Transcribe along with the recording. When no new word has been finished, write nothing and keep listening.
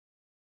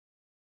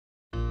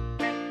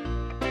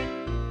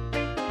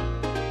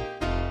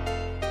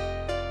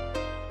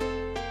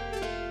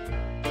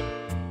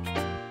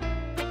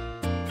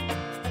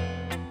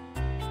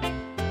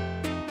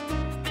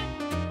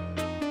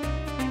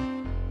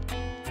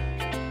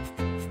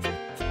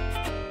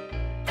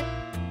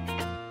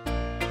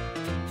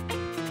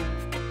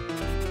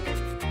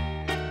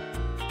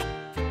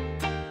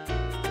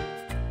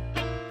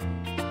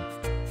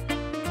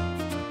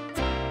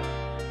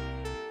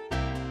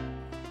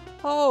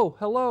Oh,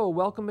 hello.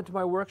 Welcome into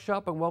my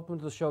workshop and welcome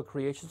to the show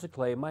Creations of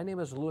Clay. My name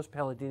is Louis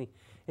Palladini,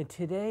 and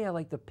today I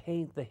like to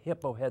paint the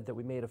hippo head that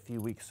we made a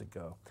few weeks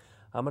ago.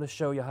 I'm going to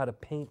show you how to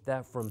paint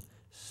that from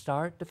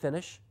start to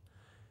finish.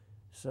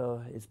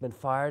 So it's been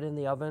fired in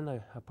the oven.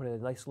 I put a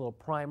nice little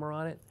primer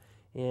on it,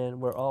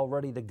 and we're all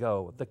ready to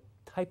go. The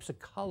types of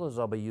colors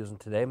I'll be using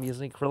today, I'm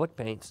using acrylic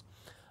paints.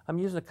 I'm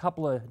using a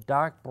couple of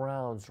dark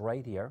browns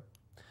right here.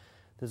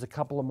 There's a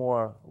couple of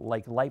more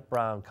like light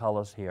brown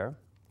colors here.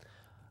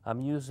 I'm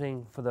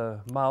using, for the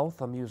mouth,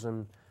 I'm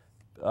using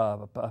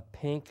a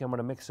pink. I'm going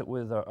to mix it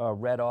with a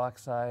red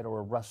oxide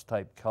or a rust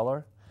type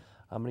color.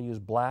 I'm going to use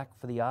black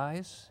for the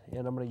eyes,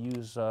 and I'm going to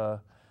use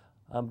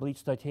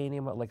bleached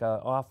titanium, like an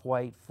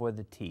off-white for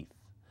the teeth.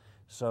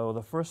 So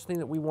the first thing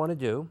that we want to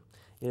do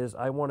is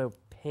I want to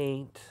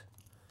paint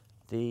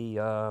the,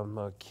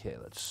 okay,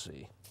 let's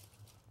see.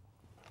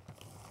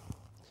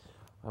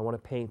 I want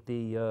to paint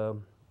the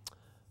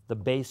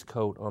base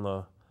coat on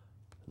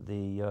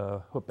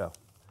the Hippo.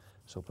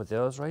 So put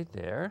those right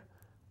there,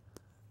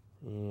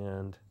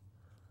 and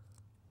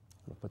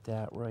we'll put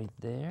that right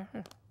there.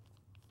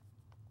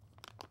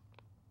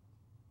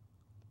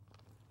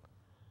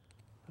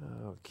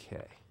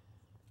 Okay.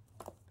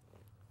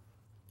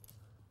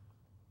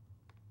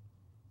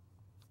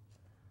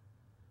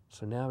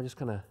 So now we're just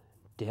going to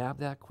dab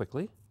that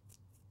quickly.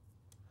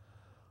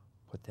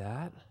 Put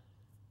that.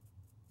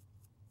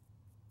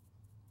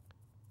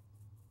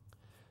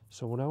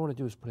 So what I want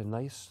to do is put a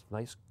nice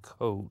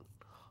coat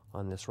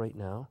on this right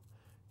now.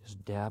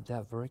 Just dab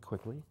that very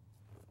quickly.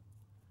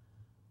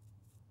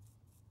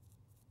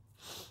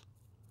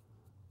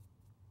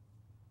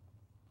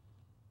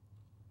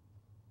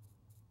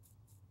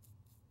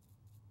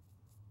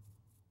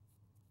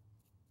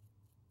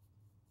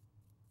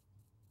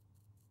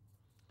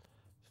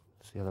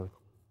 See how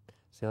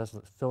that's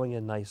filling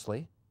in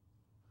nicely.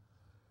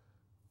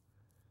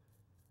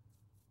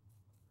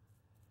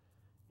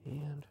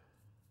 And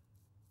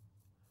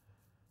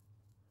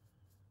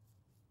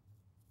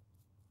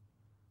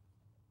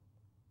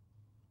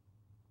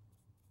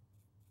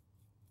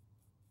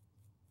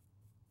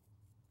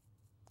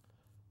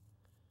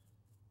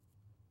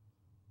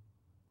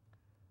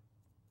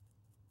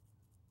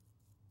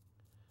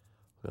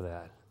look at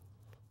that.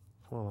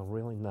 Oh,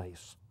 really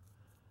nice.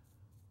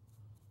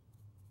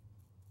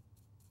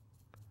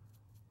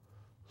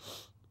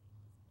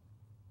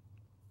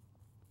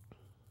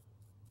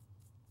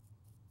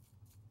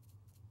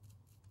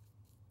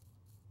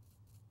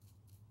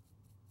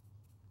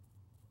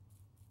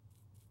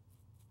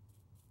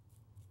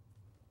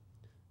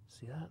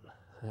 See that?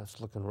 That's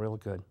looking real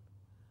good.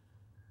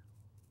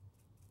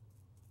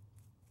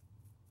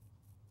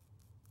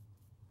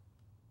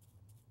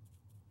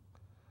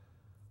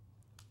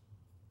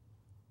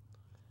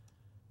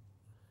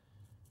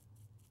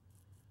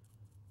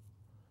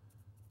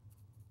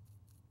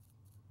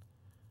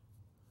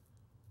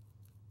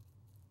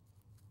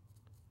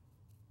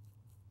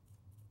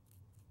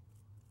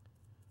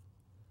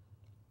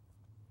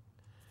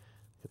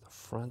 Get the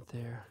front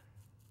there.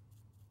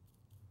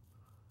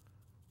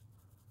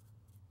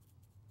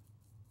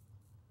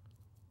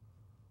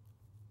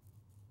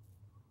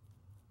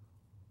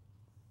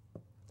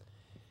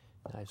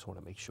 I just want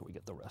to make sure we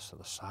get the rest of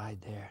the side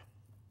there.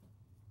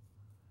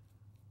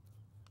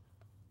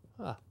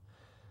 Ah,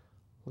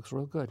 looks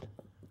real good.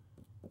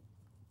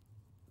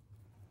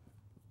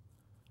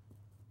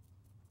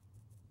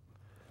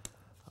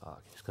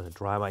 Just going to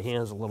dry my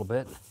hands a little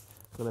bit. I'm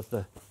going to have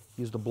to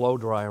use the blow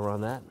dryer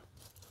on that.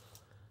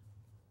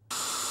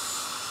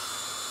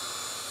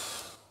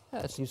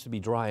 Yeah, it seems to be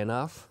dry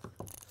enough.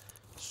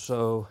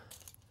 So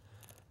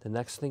the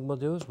next thing we'll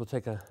do is we'll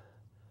take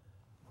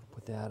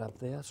put that up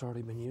there. It's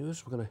already been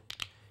used. We're going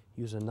to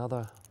use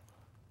another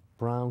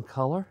brown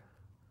color.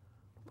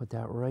 Put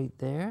that right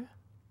there.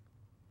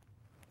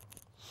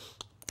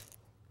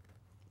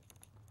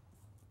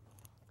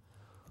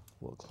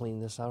 We'll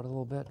clean this out a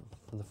little bit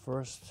from the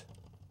first.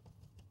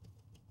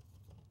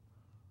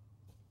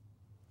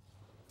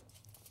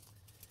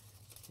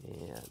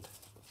 And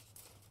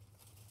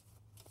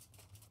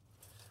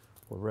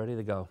we're ready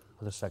to go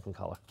with the second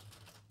color.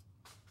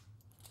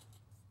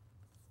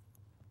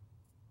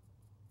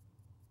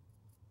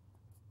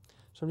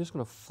 So I'm just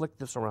going to flick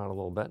this around a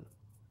little bit.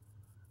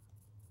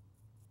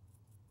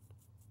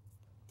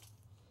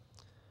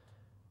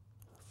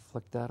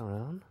 Flick that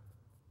around.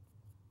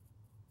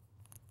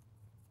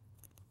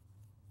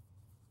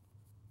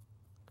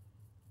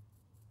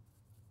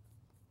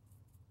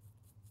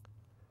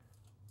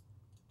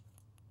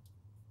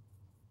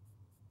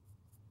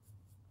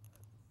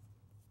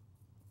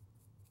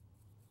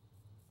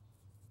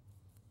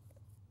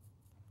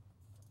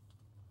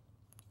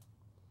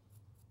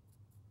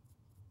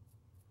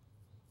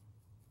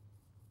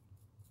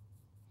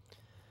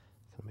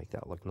 Make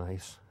that look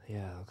nice.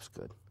 Yeah, that looks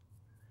good.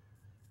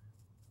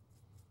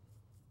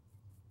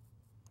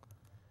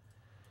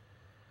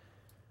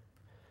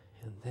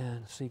 And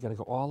then, so you got to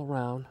go all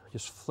around.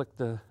 Just flick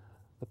the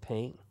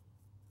paint.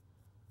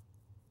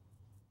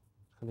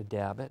 Just going to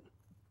dab it.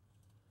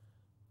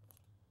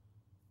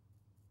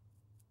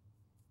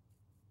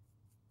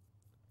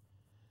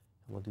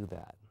 We'll do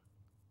that.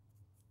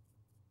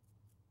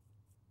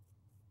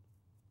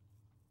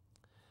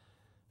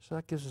 So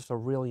that gives us a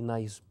really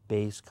nice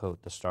base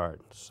coat to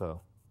start. So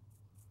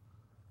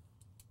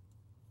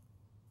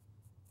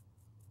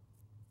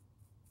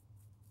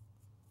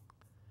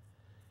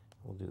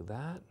we'll do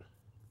that.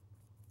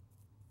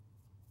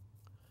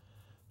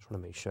 Just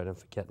want to make sure I don't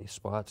forget any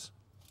spots.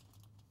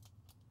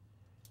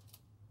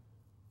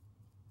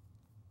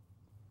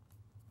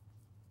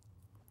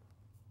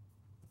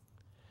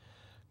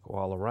 Go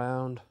all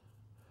around.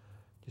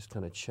 Just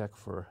kind of check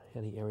for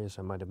any areas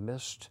I might have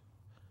missed.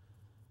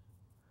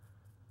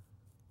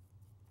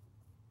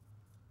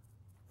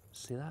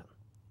 See that?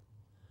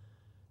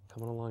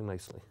 Coming along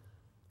nicely.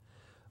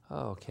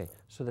 Okay,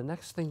 so the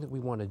next thing that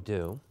we want to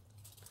do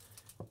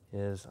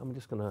is, I'm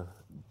just going to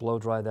blow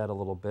dry that a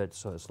little bit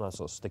so it's not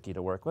so sticky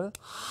to work with.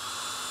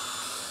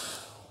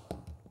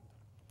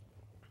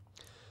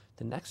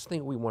 The next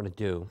thing we want to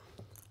do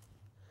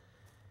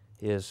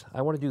is,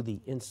 I want to do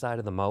the inside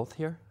of the mouth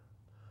here,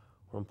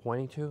 where I'm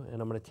pointing to,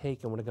 and I'm going to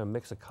take and we're going to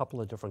mix a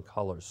couple of different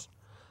colors.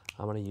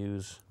 I'm going to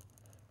use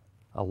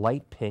a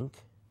light pink,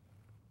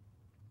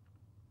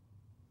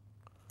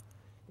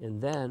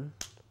 and then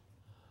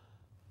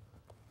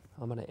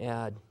I'm going to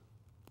add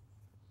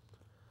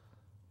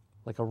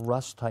like a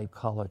rust type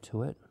color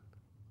to it.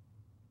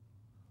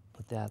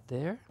 Put that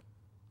there.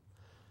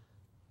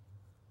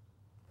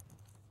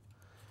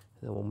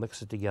 And then we'll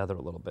mix it together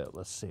a little bit.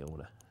 Let's see, I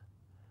want to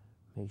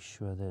make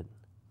sure that,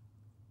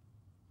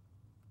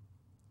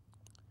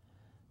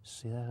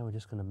 see that? We're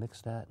just going to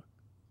mix that.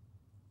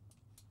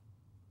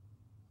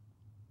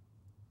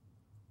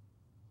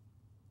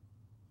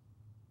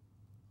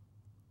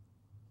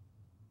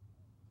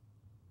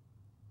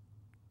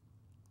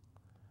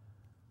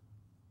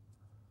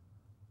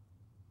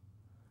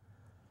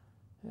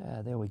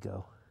 Yeah, there we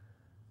go.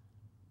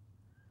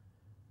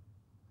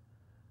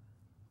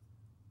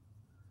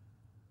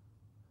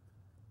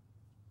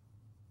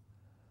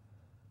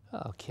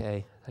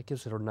 Okay, that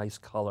gives it a nice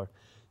color.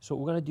 So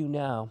what we're going to do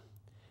now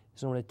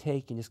is I'm going to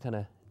take and just kind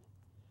of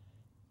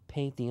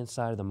paint the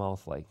inside of the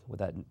mouth like with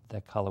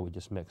that color we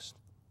just mixed.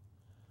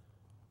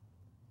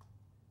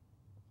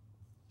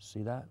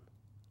 See that?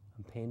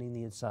 I'm painting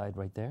the inside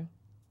right there.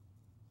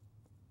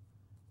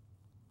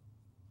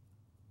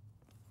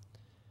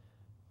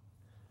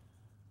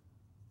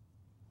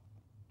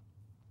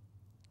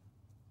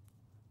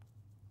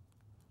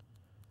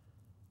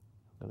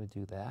 I'm going to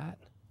do that.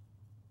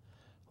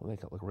 We'll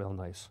make it look real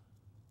nice.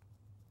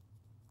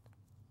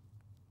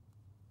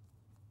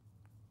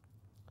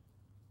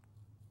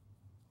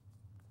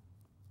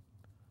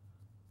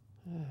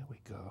 There we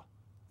go.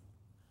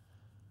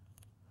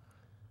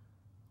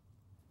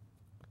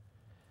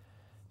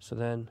 So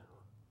then,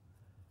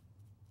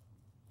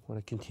 I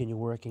want to continue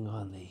working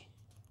on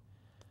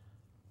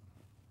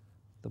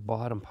the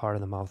bottom part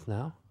of the mouth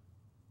now.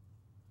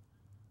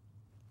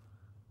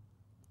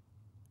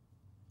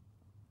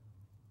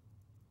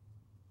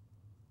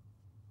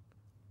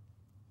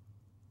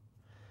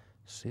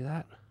 See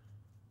that?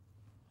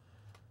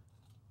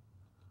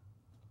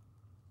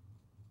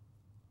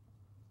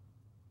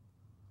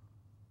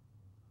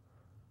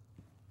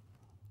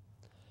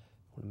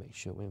 Want to make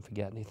sure we didn't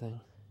forget anything.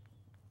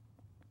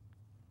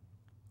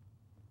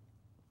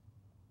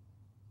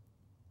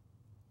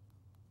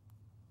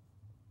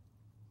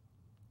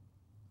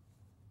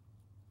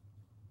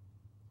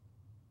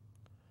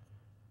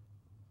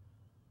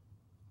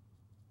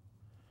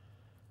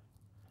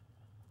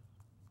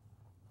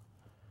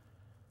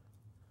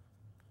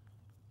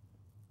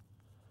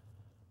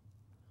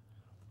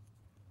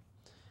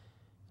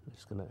 I'm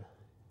just going to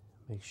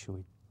make sure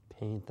we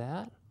paint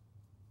that.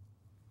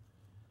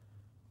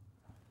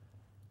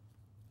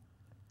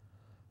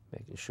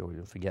 Making sure we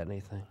didn't forget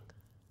anything.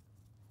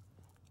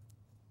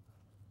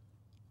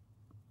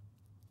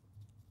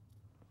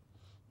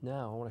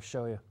 Now I want to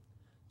show you.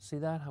 See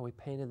that, how we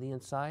painted the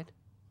inside?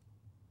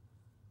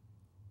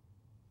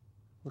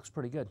 Looks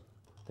pretty good.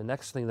 The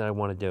next thing that I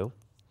want to do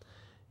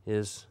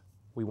is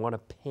we want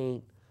to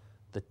paint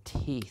the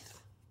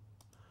teeth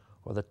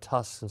or the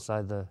tusks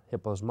inside the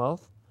hippo's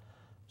mouth.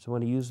 So I'm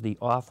going to use the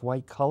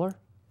off-white color.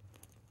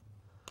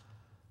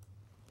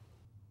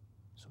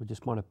 So we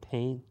just want to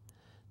paint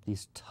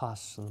these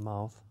tusks in the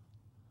mouth.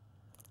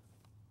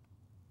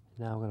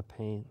 Now I'm going to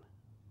paint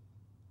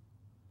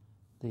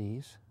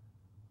these.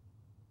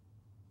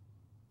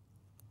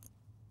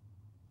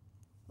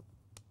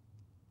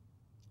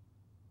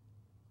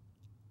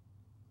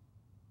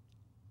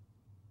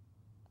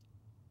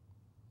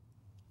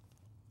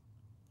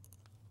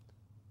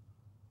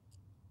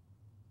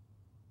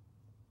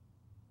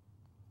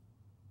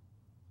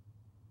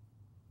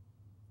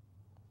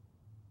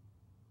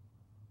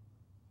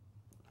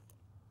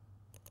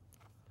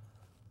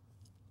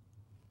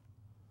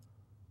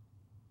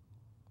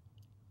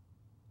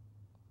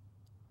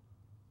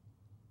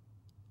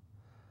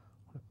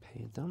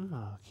 Paint them,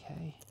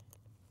 okay.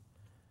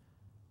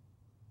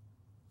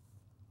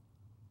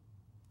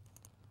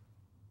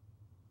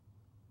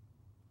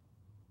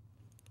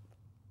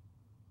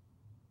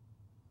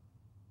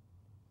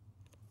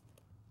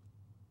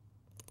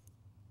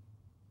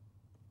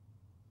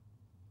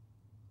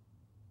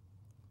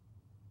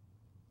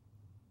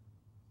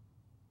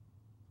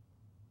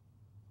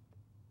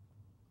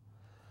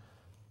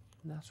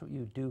 And that's what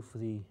you do for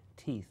the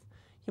teeth.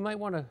 You might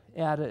want to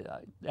add it,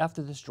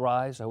 after this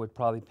dries, I would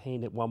probably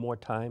paint it one more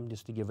time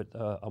just to give it,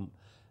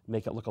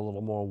 make it look a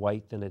little more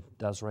white than it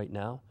does right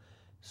now.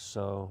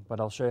 So, but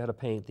I'll show you how to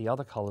paint the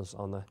other colors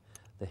on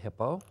the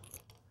hippo.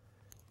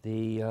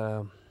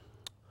 Now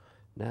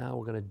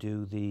we're going to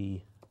do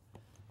the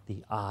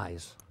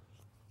eyes.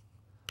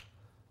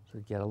 So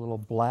get a little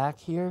black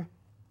here.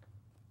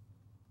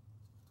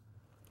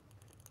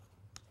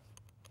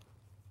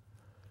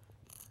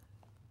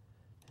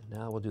 And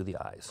now we'll do the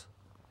eyes.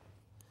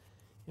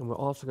 And we're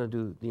also going to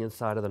do the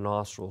inside of the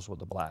nostrils with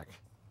the black.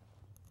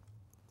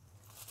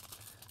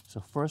 So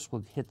first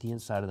we'll hit the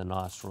inside of the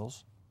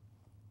nostrils.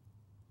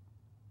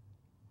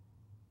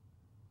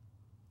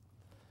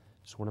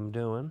 So what I'm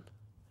doing,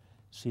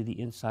 see the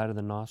inside of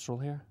the nostril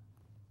here?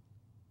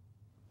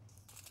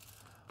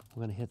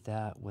 We're going to hit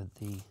that with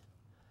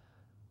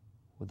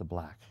the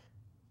black.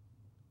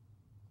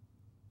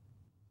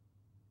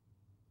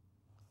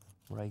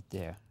 Right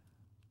there.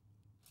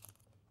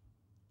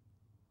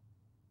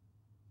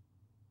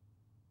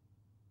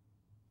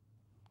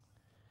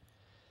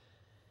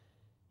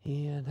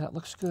 And that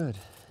looks good.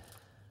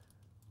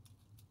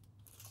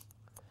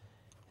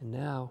 And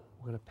now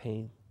we're going to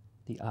paint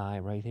the eye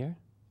right here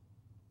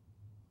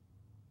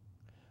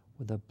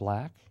with the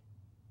black.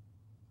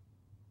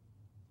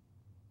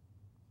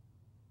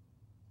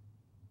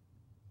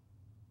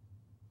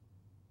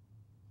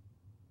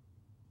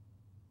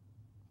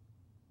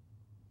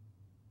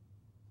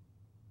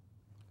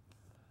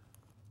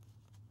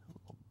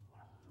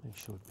 Make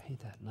sure we paint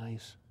that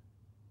nice.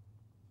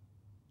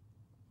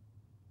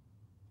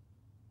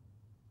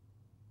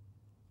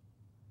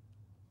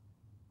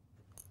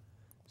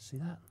 See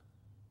that?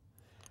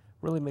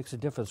 Really makes a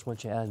difference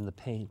once you add in the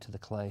paint to the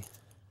clay.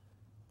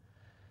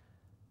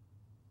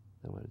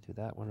 Then we're going to do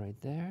that one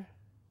right there.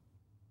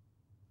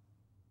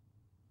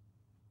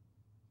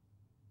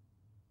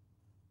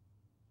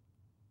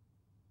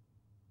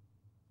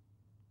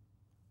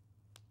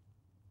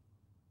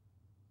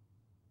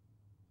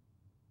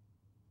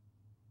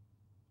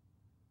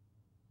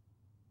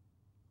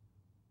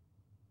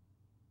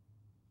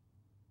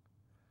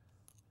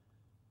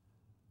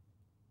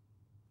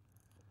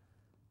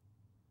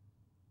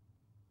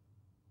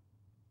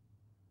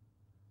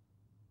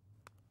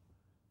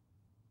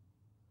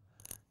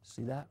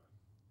 See that?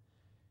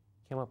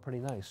 Came out pretty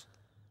nice.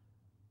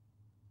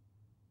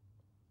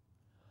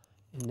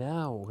 And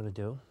now what we're going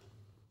to do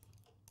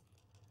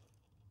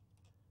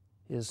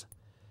is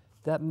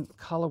that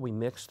color we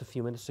mixed a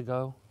few minutes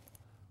ago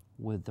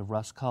with the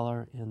rust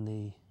color in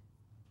the,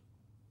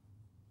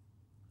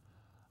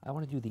 I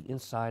want to do the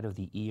inside of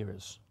the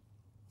ears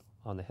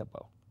on the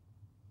hippo.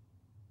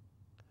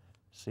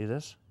 See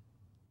this?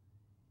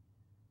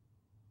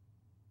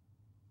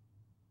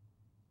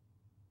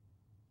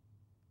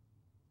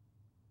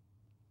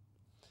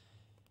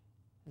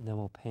 And then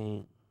we'll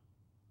paint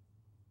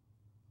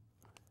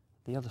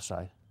the other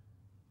side.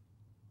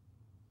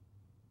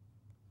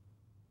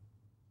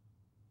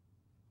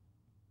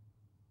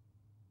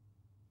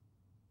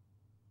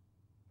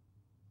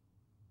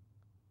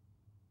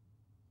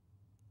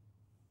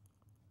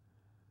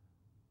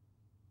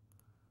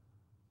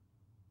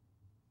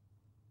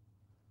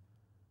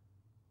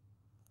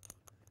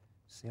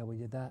 See how we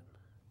did that?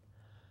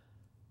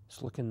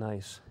 It's looking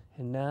nice.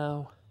 And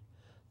now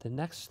the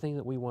next thing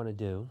that we want to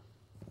do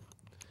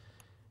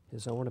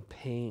is I want to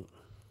paint,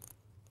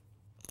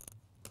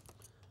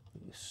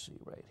 let me see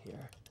right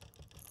here.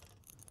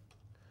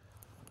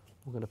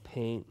 We're going to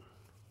paint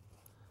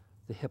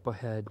the hippo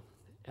head,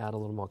 add a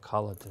little more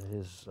color to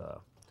his,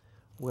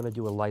 we're going to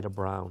do a lighter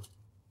brown.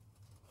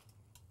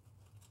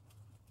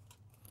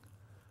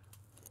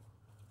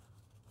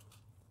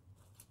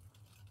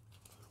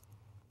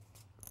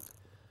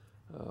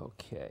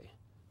 Okay,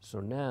 so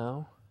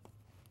now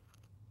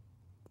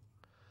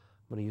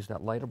I'm going to use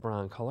that lighter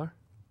brown color.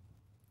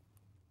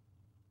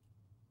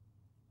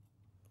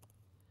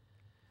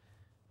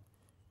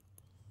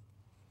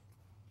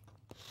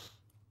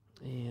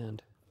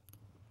 And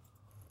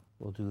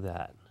we'll do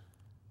that.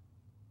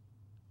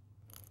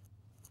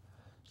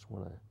 Just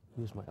want to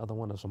use my other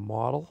one as a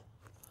model.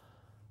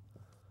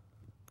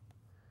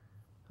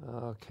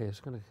 Okay,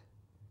 it's going to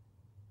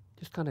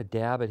just kind of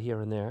dab it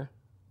here and there.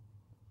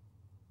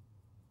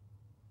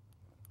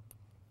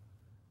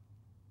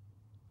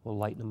 We'll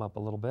lighten them up a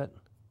little bit.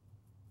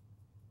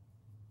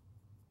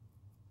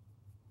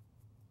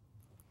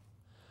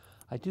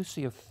 I do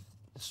see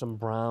some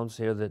browns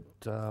here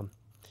that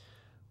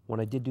when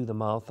I did do the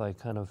mouth, I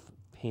kind of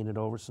painted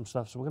over some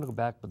stuff. So we're going to go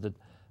back with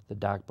the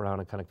dark brown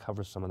and kind of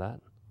cover some of that.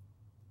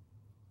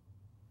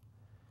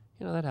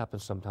 You know, that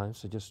happens sometimes.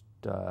 So just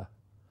I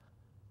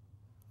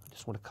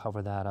just want to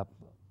cover that up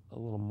a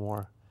little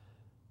more.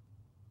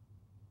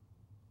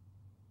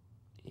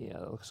 Yeah,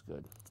 that looks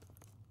good.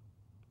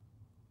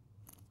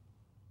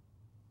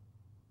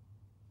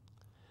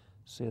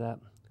 See that?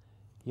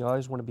 You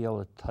always want to be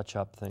able to touch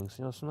up things.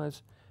 You know,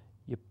 sometimes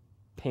you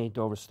paint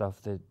over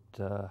stuff that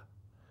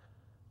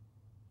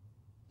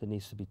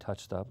needs to be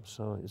touched up,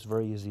 so it's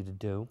very easy to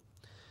do.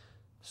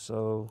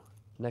 So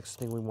next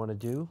thing we want to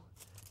do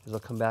is I'll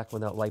come back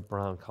with that light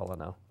brown color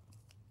now.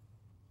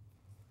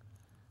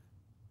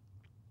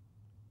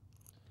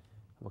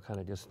 We'll kind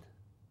of just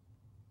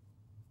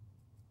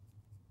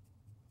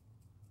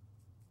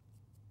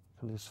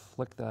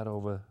flick that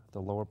over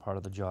the lower part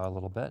of the jaw a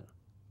little bit.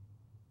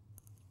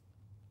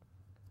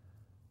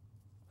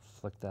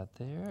 Flick that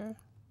there.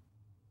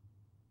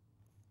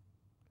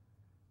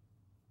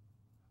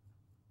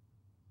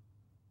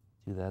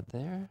 Do that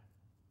there.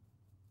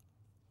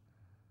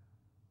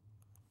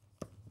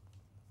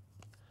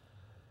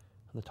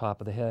 On the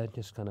top of the head,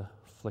 just kind of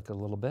flick it a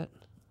little bit.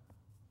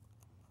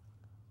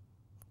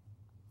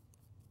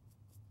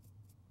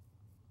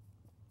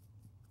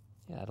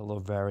 Add a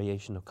little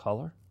variation of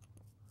color.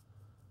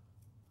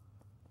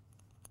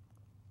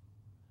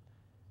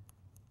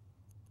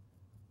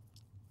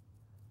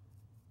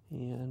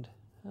 And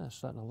it's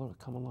starting to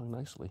come along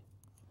nicely.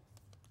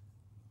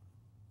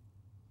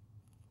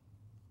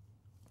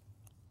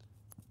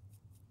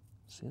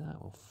 See that?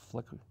 We'll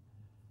flicker.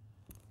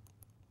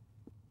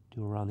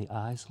 Do around the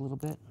eyes a little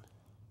bit.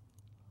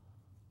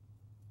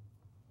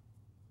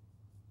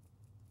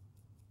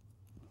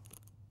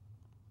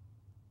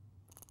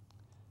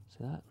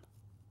 See that?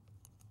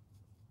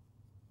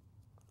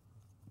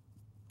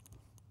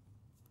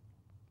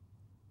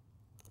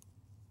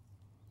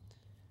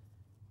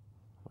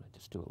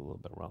 Just do it a little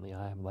bit around the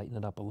eye, lighten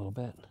it up a little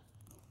bit.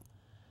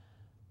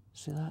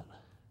 See that?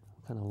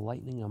 I'm kind of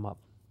lightening them up.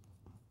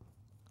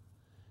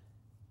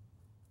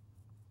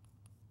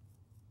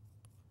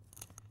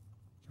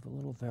 Give a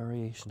little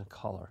variation of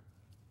color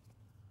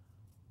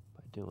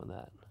by doing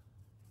that.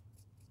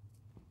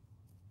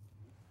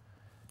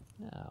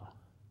 Now,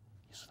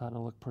 he's starting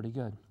to look pretty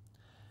good.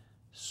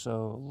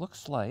 So it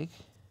looks like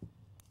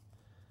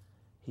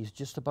he's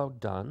just about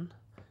done.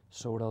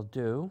 So what I'll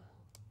do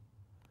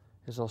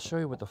is I'll show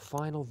you what the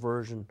final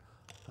version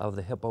of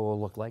the hippo will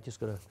look like.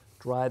 Just going to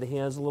dry the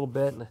hands a little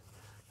bit, and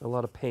a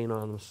lot of paint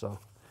on them, so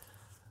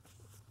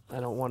I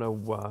don't want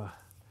to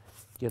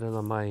get it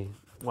on my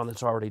one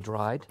that's already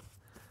dried.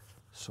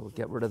 So we'll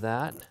get rid of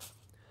that.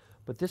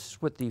 But this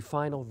is what the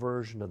final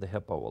version of the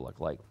hippo will look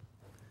like.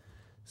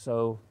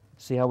 So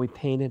see how we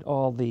painted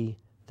all the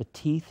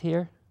teeth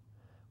here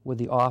with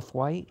the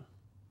off-white?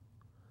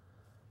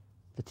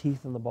 The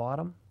teeth on the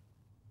bottom.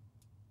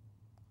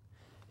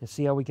 And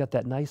see how we got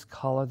that nice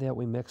color that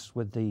we mixed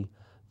with the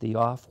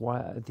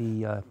off-white,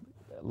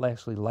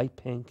 actually light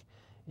pink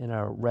and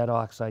our red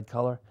oxide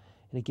color.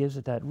 And it gives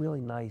it that really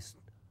nice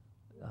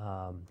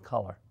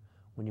color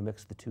when you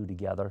mix the two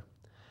together.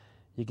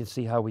 You can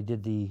see how we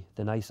did the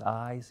nice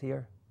eyes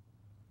here.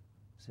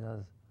 See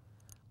how,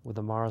 with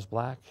the Mars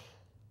black.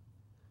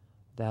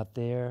 That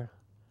there,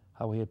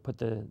 how we had put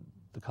the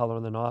color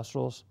in the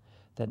nostrils.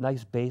 That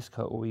nice base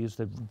coat where we used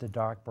the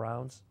dark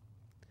browns.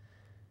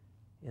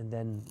 And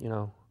then, you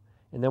know,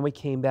 and then we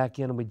came back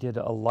in and we did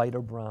a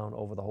lighter brown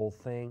over the whole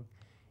thing.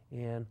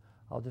 And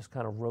I'll just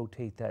kind of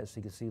rotate that so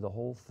you can see the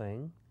whole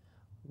thing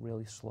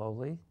really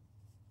slowly.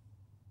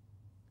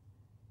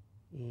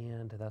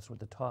 And that's what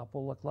the top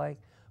will look like.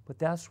 But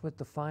that's what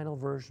the final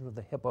version of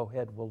the hippo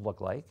head will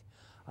look like.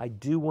 I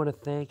do want to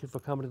thank you for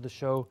coming to the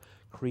show,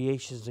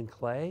 Creations in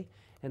Clay.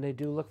 And I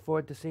do look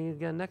forward to seeing you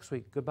again next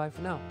week. Goodbye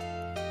for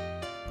now.